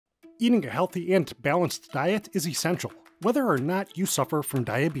Eating a healthy and balanced diet is essential, whether or not you suffer from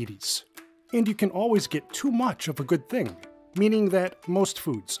diabetes. And you can always get too much of a good thing, meaning that most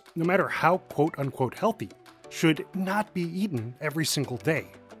foods, no matter how quote-unquote healthy, should not be eaten every single day.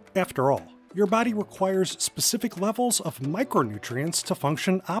 After all, your body requires specific levels of micronutrients to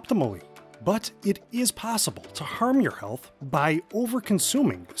function optimally. But it is possible to harm your health by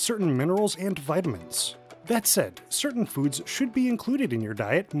over-consuming certain minerals and vitamins. That said, certain foods should be included in your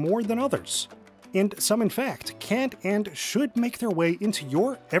diet more than others. And some, in fact, can and should make their way into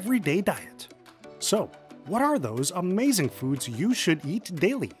your everyday diet. So, what are those amazing foods you should eat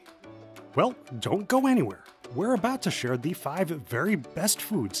daily? Well, don't go anywhere. We're about to share the 5 very best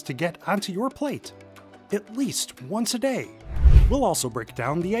foods to get onto your plate, at least once a day. We'll also break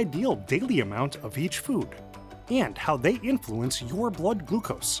down the ideal daily amount of each food, and how they influence your blood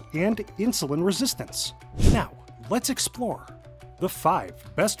glucose and insulin resistance. Now, let's explore the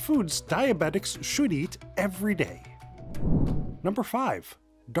 5 best foods diabetics should eat every day. Number 5.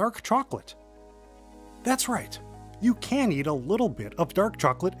 Dark chocolate. That's right, you can eat a little bit of dark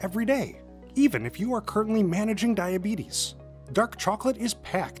chocolate every day, even if you are currently managing diabetes. Dark chocolate is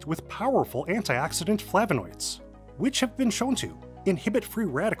packed with powerful antioxidant flavonoids, which have been shown to inhibit free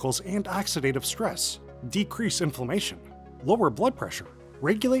radicals and oxidative stress, decrease inflammation, lower blood pressure,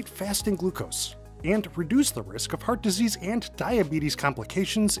 regulate fasting glucose, and reduce the risk of heart disease and diabetes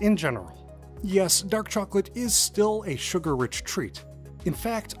complications in general. Yes, dark chocolate is still a sugar-rich treat. In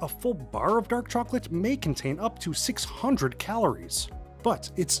fact, a full bar of dark chocolate may contain up to 600 calories,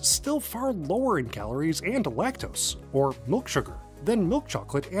 but it's still far lower in calories and lactose, or milk sugar, than milk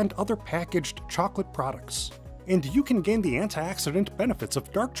chocolate and other packaged chocolate products. And you can gain the antioxidant benefits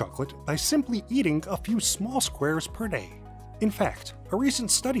of dark chocolate by simply eating a few small squares per day. In fact, a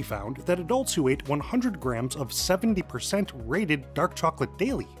recent study found that adults who ate 100 grams of 70% rated dark chocolate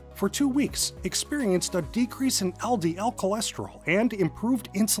daily for 2 weeks experienced a decrease in LDL cholesterol and improved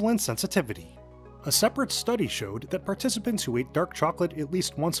insulin sensitivity. A separate study showed that participants who ate dark chocolate at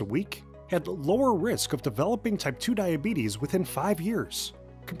least once a week had lower risk of developing type 2 diabetes within 5 years,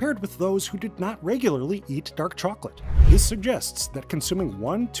 compared with those who did not regularly eat dark chocolate. This suggests that consuming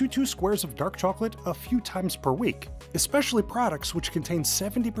 1 to 2 squares of dark chocolate a few times per week, especially products which contain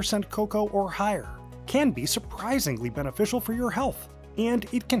 70% cocoa or higher, can be surprisingly beneficial for your health, and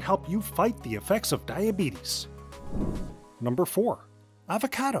it can help you fight the effects of diabetes. Number 4.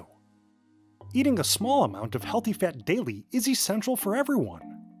 Avocado. Eating a small amount of healthy fat daily is essential for everyone.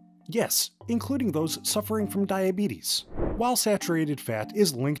 Yes, including those suffering from diabetes. While saturated fat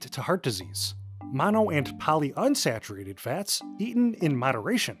is linked to heart disease, mono and polyunsaturated fats, eaten in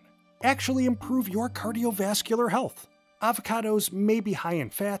moderation, actually improve your cardiovascular health. Avocados may be high in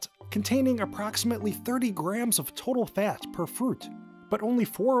fat, containing approximately 30 grams of total fat per fruit, but only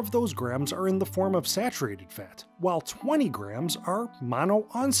 4 of those grams are in the form of saturated fat, while 20 grams are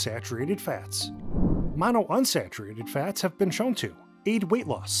monounsaturated fats. Monounsaturated fats have been shown to aid weight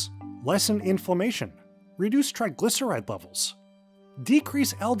loss, lessen inflammation, reduce triglyceride levels,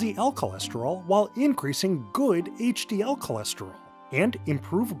 decrease LDL cholesterol while increasing good HDL cholesterol, and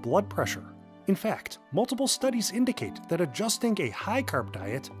improve blood pressure. In fact, multiple studies indicate that adjusting a high-carb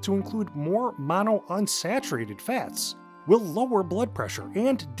diet to include more monounsaturated fats will lower blood pressure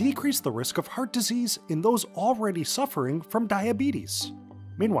and decrease the risk of heart disease in those already suffering from diabetes.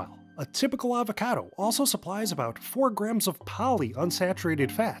 Meanwhile, a typical avocado also supplies about 4 grams of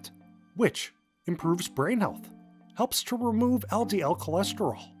polyunsaturated fat, which improves brain health, helps to remove LDL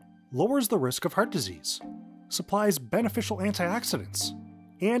cholesterol, lowers the risk of heart disease, supplies beneficial antioxidants,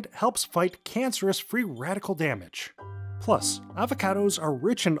 and helps fight cancerous free radical damage. Plus, avocados are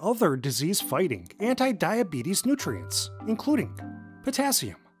rich in other disease-fighting anti-diabetes nutrients, including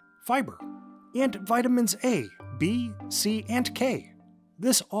potassium, fiber, and vitamins A, B, C, and K.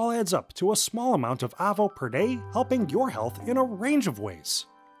 This all adds up to a small amount of avo per day, helping your health in a range of ways.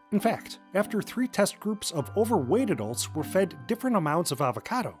 In fact, after 3 test groups of overweight adults were fed different amounts of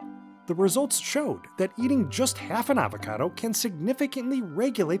avocado, the results showed that eating just half an avocado can significantly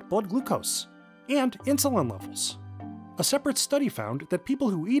regulate blood glucose and insulin levels. A separate study found that people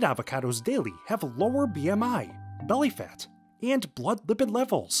who eat avocados daily have lower BMI, belly fat, and blood lipid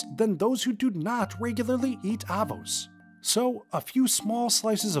levels than those who do not regularly eat avos. So, a few small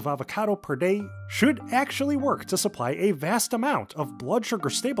slices of avocado per day should actually work to supply a vast amount of blood sugar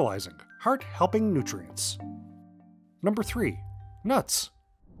stabilizing, heart-helping nutrients. Number 3. Nuts.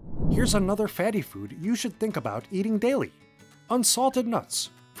 Here's another fatty food you should think about eating daily. Unsalted nuts,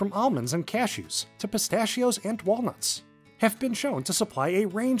 from almonds and cashews to pistachios and walnuts, have been shown to supply a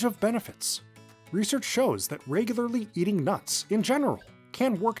range of benefits. Research shows that regularly eating nuts, in general,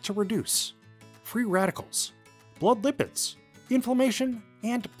 can work to reduce free radicals, blood lipids, inflammation,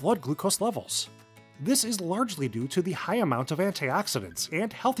 and blood glucose levels. This is largely due to the high amount of antioxidants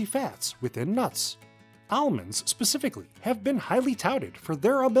and healthy fats within nuts. Almonds, specifically, have been highly touted for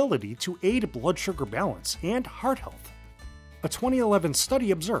their ability to aid blood sugar balance and heart health. A 2011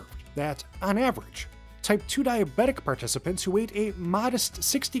 study observed that, on average, type 2 diabetic participants who ate a modest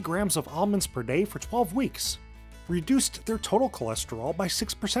 60 grams of almonds per day for 12 weeks reduced their total cholesterol by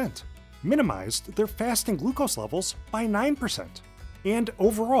 6%, minimized their fasting glucose levels by 9%, and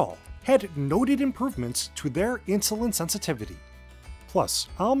overall had noted improvements to their insulin sensitivity. Plus,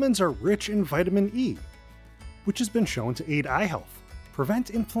 almonds are rich in vitamin E, which has been shown to aid eye health, prevent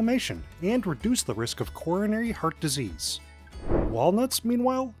inflammation, and reduce the risk of coronary heart disease. Walnuts,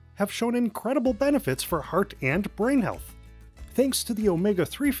 meanwhile, have shown incredible benefits for heart and brain health. Thanks to the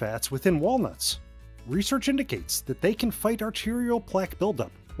omega-3 fats within walnuts, research indicates that they can fight arterial plaque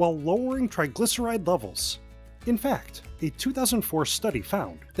buildup while lowering triglyceride levels. In fact, a 2004 study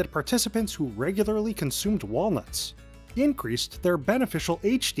found that participants who regularly consumed walnuts increased their beneficial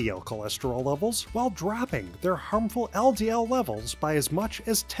HDL cholesterol levels while dropping their harmful LDL levels by as much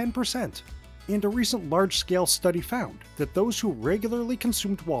as 10%. And a recent large-scale study found that those who regularly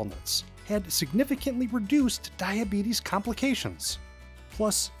consumed walnuts had significantly reduced diabetes complications.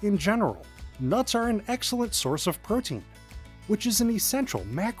 Plus, in general, nuts are an excellent source of protein, which is an essential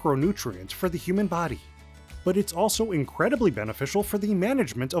macronutrient for the human body. But it's also incredibly beneficial for the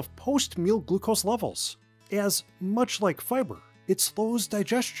management of post-meal glucose levels, as, much like fiber, it slows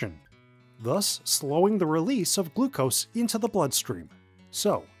digestion, thus slowing the release of glucose into the bloodstream.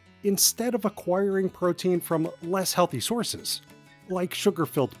 So, instead of acquiring protein from less healthy sources, like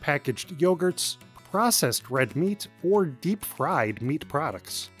sugar-filled packaged yogurts, processed red meat, or deep-fried meat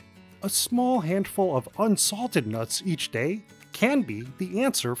products, a small handful of unsalted nuts each day can be the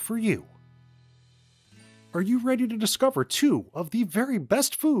answer for you. Are you ready to discover 2 of the very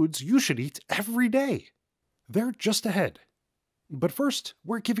best foods you should eat every day? They're just ahead. But first,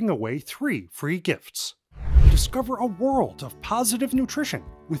 we're giving away 3 free gifts. Discover a world of positive nutrition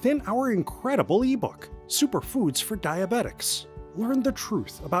within our incredible ebook, Superfoods for Diabetics. Learn the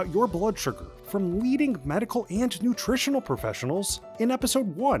truth about your blood sugar from leading medical and nutritional professionals in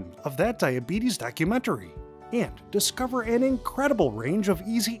episode 1 of that diabetes documentary. And discover an incredible range of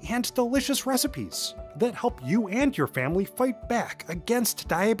easy and delicious recipes that help you and your family fight back against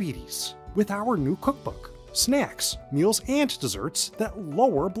diabetes with our new cookbook, snacks, meals, and desserts that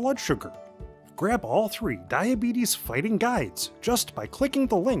lower blood sugar. Grab all 3 diabetes fighting guides just by clicking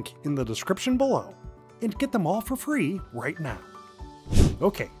the link in the description below, and get them all for free right now.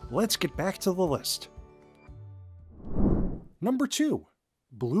 Okay, let's get back to the list. Number 2.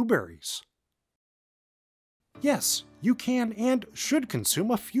 Blueberries. Yes, you can and should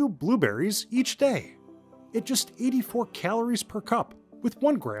consume a few blueberries each day. At just 84 calories per cup, with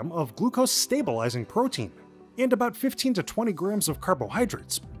 1 gram of glucose-stabilizing protein, and about 15 to 20 grams of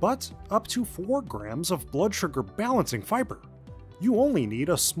carbohydrates, but up to 4 grams of blood sugar balancing fiber. You only need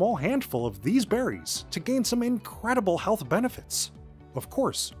a small handful of these berries to gain some incredible health benefits. Of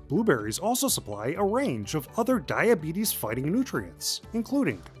course, blueberries also supply a range of other diabetes-fighting nutrients,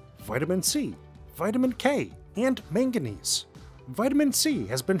 including vitamin C, vitamin K, and manganese. Vitamin C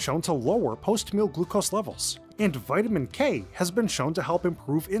has been shown to lower post-meal glucose levels, and vitamin K has been shown to help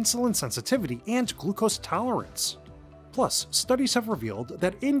improve insulin sensitivity and glucose tolerance. Plus, studies have revealed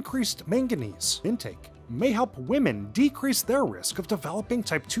that increased manganese intake may help women decrease their risk of developing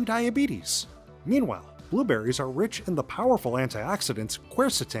type 2 diabetes. Meanwhile, blueberries are rich in the powerful antioxidants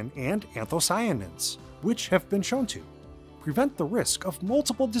quercetin and anthocyanins, which have been shown to prevent the risk of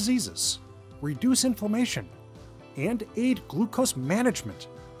multiple diseases, reduce inflammation, and aid glucose management.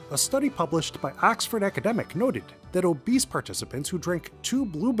 A study published by Oxford Academic noted that obese participants who drank 2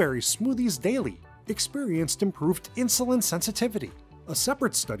 blueberry smoothies daily experienced improved insulin sensitivity. A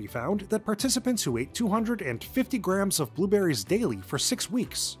separate study found that participants who ate 250 grams of blueberries daily for 6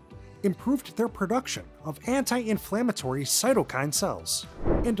 weeks improved their production of anti-inflammatory cytokine cells.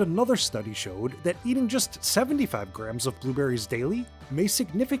 And another study showed that eating just 75 grams of blueberries daily may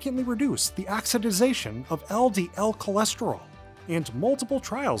significantly reduce the oxidization of LDL cholesterol. And multiple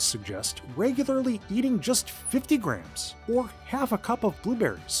trials suggest regularly eating just 50 grams, or half a cup of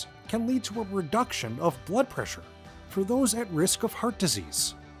blueberries, can lead to a reduction of blood pressure for those at risk of heart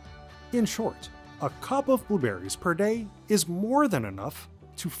disease. In short, a cup of blueberries per day is more than enough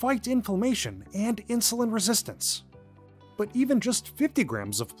to fight inflammation and insulin resistance. But even just 50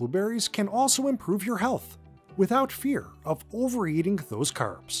 grams of blueberries can also improve your health, without fear of overeating those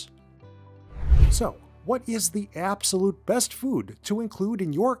carbs. So, What is the absolute best food to include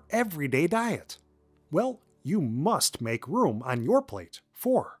in your everyday diet? Well, you must make room on your plate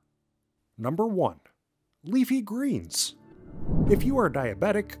for Number 1. Leafy greens. If you are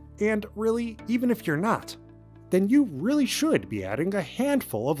diabetic, and really, even if you're not, then you really should be adding a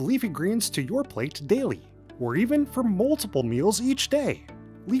handful of leafy greens to your plate daily, or even for multiple meals each day.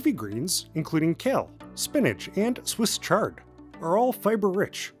 Leafy greens, including kale, spinach, and Swiss chard, are all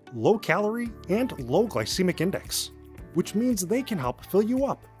fiber-rich, low-calorie, and low glycemic index, which means they can help fill you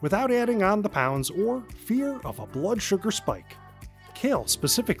up without adding on the pounds or fear of a blood sugar spike. Kale,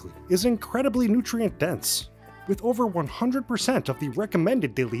 specifically, is incredibly nutrient-dense, with over 100% of the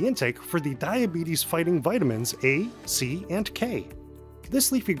recommended daily intake for the diabetes-fighting vitamins A, C, and K.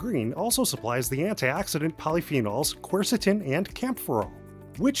 This leafy green also supplies the antioxidant polyphenols quercetin and camphorol,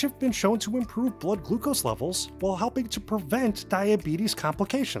 which have been shown to improve blood glucose levels while helping to prevent diabetes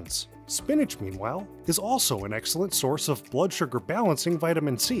complications. Spinach, meanwhile, is also an excellent source of blood sugar balancing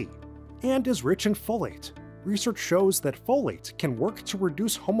vitamin C, and is rich in folate. Research shows that folate can work to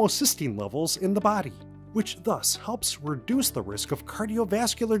reduce homocysteine levels in the body, which thus helps reduce the risk of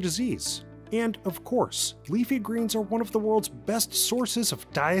cardiovascular disease. And of course, leafy greens are one of the world's best sources of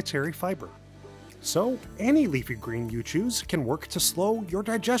dietary fiber. So, any leafy green you choose can work to slow your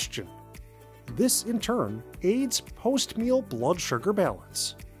digestion. This, in turn, aids post-meal blood sugar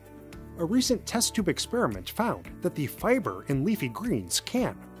balance. A recent test tube experiment found that the fiber in leafy greens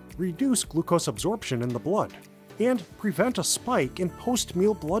can reduce glucose absorption in the blood and prevent a spike in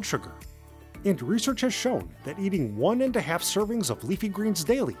post-meal blood sugar. And research has shown that eating 1.5 servings of leafy greens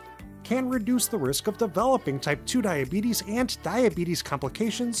daily can reduce the risk of developing type 2 diabetes and diabetes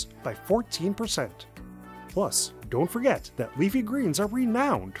complications by 14%. Plus, don't forget that leafy greens are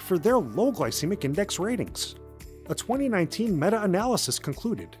renowned for their low glycemic index ratings. A 2019 meta-analysis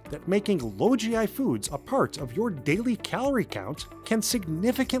concluded that making low GI foods a part of your daily calorie count can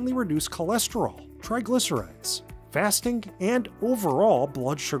significantly reduce cholesterol, triglycerides, fasting, and overall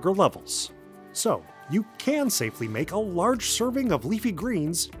blood sugar levels. So, you can safely make a large serving of leafy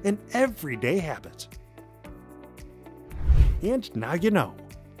greens an everyday habit. And now you know,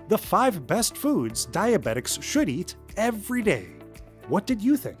 the 5 best foods diabetics should eat every day. What did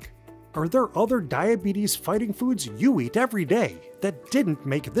you think? Are there other diabetes-fighting foods you eat every day that didn't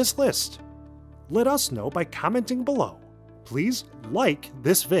make this list? Let us know by commenting below. Please like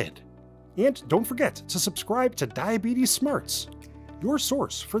this vid. And don't forget to subscribe to Diabetes Smarts, your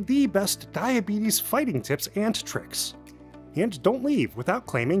source for the best diabetes fighting tips and tricks. And don't leave without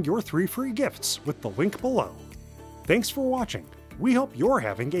claiming your 3 free gifts with the link below. Thanks for watching. We hope you're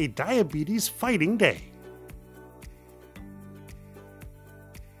having a diabetes fighting day.